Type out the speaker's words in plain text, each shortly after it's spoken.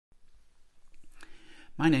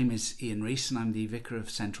My name is Rees and I'm the Vicar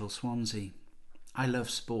of Central Swansea. I love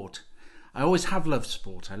sport. I always have loved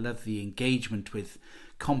sport. I love the engagement with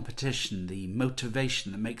competition, the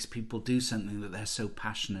motivation that makes people do something that they're so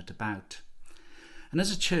passionate about. And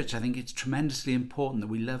as a church, I think it's tremendously important that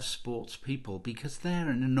we love sports people because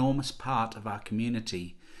they're an enormous part of our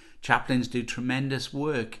community. Chaplains do tremendous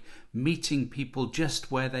work meeting people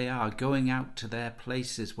just where they are, going out to their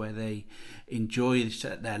places where they enjoy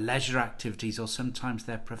their leisure activities or sometimes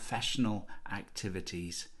their professional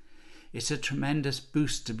activities. It's a tremendous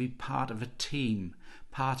boost to be part of a team,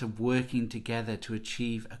 part of working together to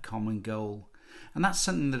achieve a common goal. And that's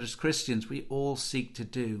something that as Christians we all seek to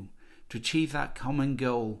do, to achieve that common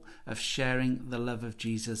goal of sharing the love of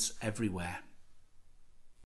Jesus everywhere.